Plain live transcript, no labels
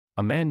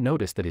A man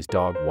noticed that his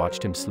dog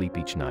watched him sleep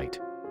each night.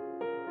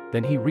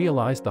 Then he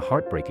realized the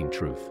heartbreaking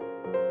truth.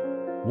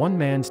 One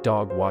man's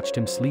dog watched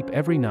him sleep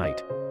every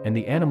night, and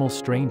the animal's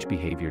strange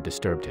behavior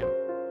disturbed him.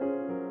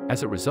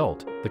 As a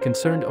result, the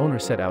concerned owner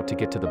set out to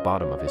get to the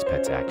bottom of his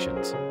pet's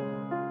actions.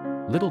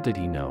 Little did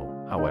he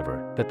know,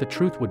 however, that the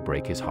truth would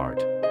break his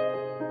heart.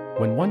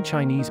 When one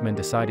Chinese man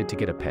decided to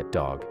get a pet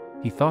dog,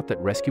 he thought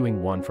that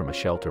rescuing one from a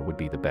shelter would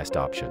be the best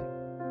option.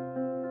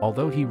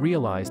 Although he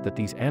realized that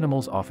these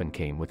animals often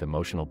came with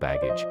emotional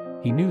baggage,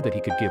 he knew that he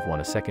could give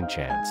one a second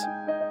chance.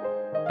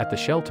 At the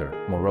shelter,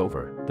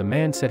 moreover, the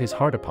man set his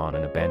heart upon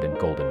an abandoned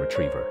golden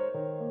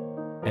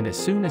retriever. And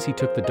as soon as he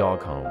took the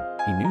dog home,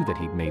 he knew that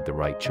he'd made the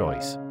right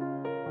choice.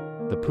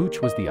 The pooch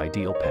was the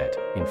ideal pet,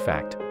 in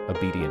fact,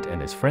 obedient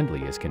and as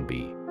friendly as can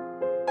be.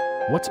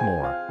 What's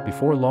more,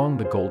 before long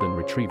the golden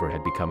retriever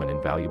had become an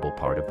invaluable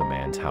part of the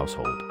man's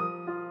household.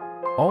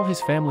 All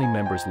his family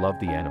members loved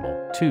the animal,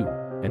 too,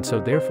 and so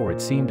therefore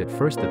it seemed at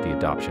first that the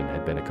adoption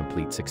had been a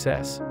complete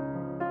success.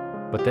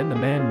 But then the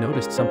man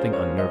noticed something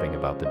unnerving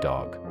about the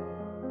dog.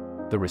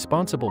 The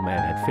responsible man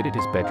had fitted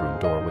his bedroom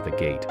door with a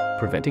gate,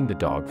 preventing the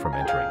dog from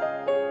entering.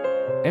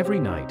 Every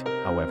night,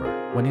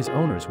 however, when his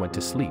owners went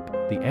to sleep,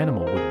 the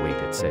animal would wait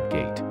at said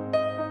gate.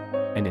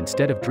 And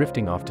instead of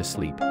drifting off to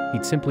sleep,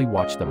 he'd simply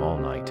watch them all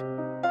night.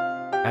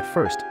 At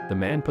first, the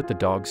man put the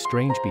dog's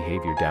strange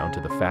behavior down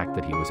to the fact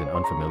that he was in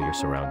unfamiliar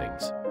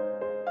surroundings.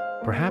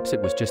 Perhaps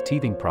it was just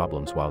teething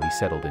problems while he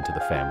settled into the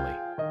family.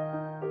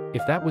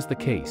 If that was the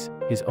case,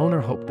 his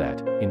owner hoped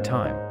that, in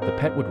time, the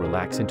pet would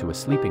relax into a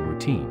sleeping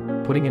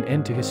routine, putting an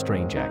end to his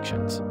strange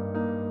actions.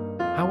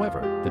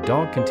 However, the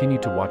dog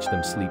continued to watch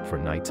them sleep for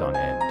nights on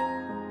end.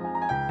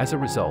 As a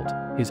result,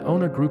 his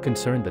owner grew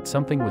concerned that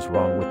something was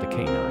wrong with the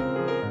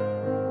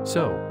canine.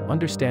 So,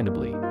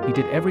 understandably, he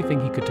did everything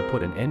he could to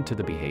put an end to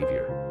the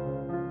behavior.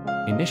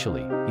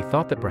 Initially, he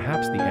thought that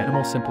perhaps the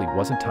animal simply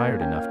wasn't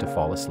tired enough to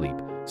fall asleep,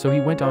 so he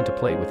went on to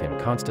play with him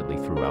constantly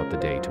throughout the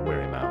day to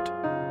wear him out.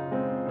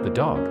 The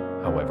dog,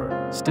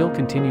 however, still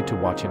continued to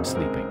watch him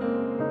sleeping.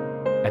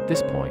 At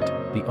this point,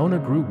 the owner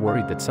grew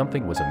worried that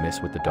something was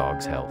amiss with the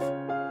dog's health.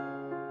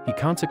 He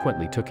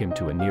consequently took him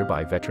to a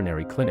nearby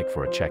veterinary clinic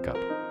for a checkup.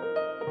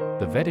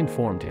 The vet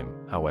informed him,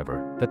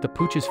 however, that the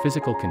pooch's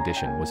physical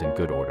condition was in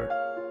good order.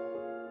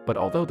 But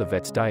although the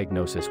vet's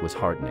diagnosis was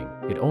heartening,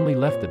 it only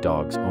left the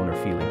dog's owner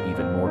feeling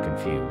even more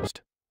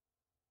confused.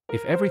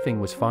 If everything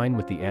was fine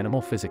with the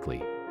animal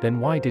physically, then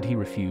why did he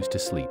refuse to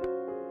sleep?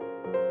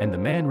 And the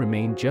man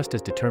remained just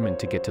as determined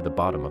to get to the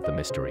bottom of the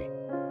mystery.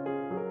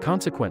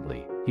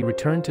 Consequently, he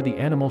returned to the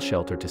animal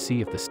shelter to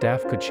see if the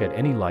staff could shed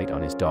any light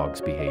on his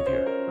dog's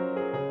behavior.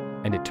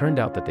 And it turned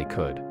out that they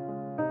could.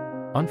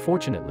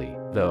 Unfortunately,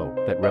 though,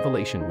 that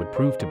revelation would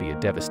prove to be a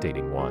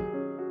devastating one.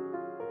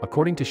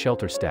 According to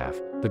shelter staff,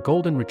 the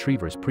golden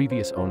retriever's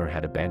previous owner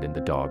had abandoned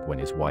the dog when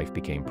his wife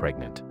became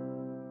pregnant.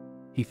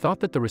 He thought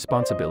that the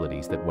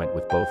responsibilities that went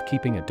with both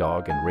keeping a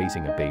dog and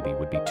raising a baby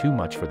would be too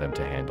much for them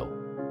to handle.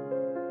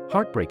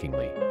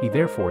 Heartbreakingly, he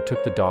therefore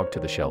took the dog to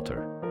the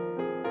shelter.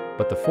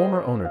 But the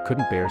former owner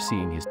couldn't bear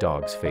seeing his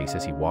dog's face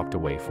as he walked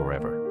away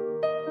forever.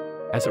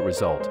 As a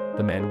result,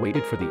 the man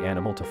waited for the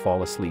animal to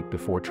fall asleep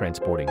before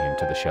transporting him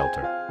to the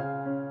shelter.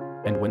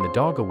 And when the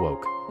dog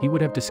awoke, he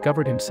would have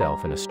discovered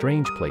himself in a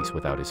strange place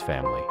without his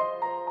family.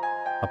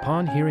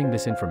 Upon hearing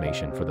this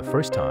information for the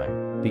first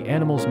time, the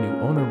animal's new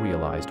owner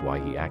realized why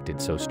he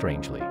acted so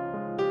strangely.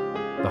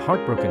 The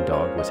heartbroken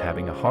dog was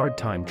having a hard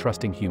time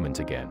trusting humans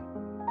again.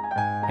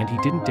 And he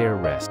didn't dare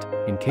rest,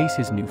 in case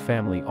his new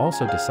family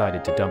also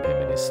decided to dump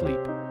him in his sleep.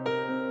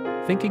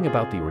 Thinking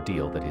about the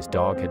ordeal that his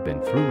dog had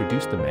been through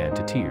reduced the man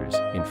to tears,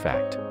 in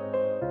fact.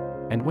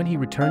 And when he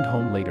returned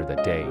home later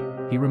that day,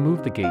 he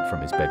removed the gate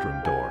from his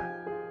bedroom door.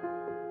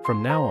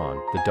 From now on,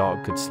 the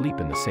dog could sleep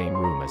in the same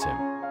room as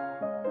him.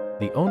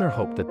 The owner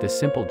hoped that this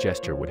simple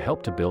gesture would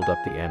help to build up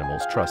the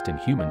animal's trust in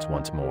humans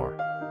once more.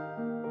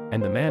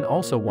 And the man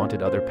also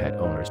wanted other pet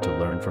owners to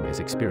learn from his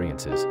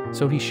experiences,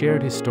 so he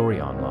shared his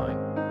story online.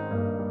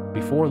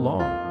 Before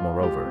long,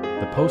 moreover,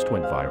 the post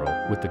went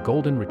viral, with the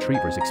golden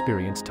retriever's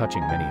experience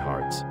touching many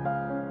hearts.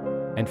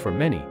 And for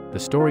many, the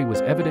story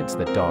was evidence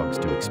that dogs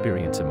do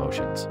experience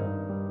emotions.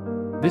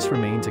 This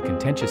remains a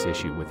contentious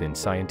issue within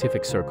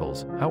scientific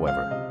circles,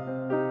 however.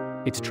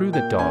 It's true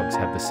that dogs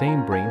have the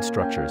same brain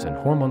structures and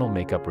hormonal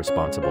makeup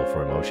responsible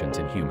for emotions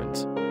in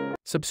humans.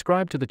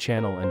 Subscribe to the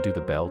channel and do the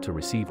bell to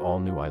receive all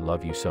new I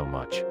love you so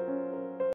much.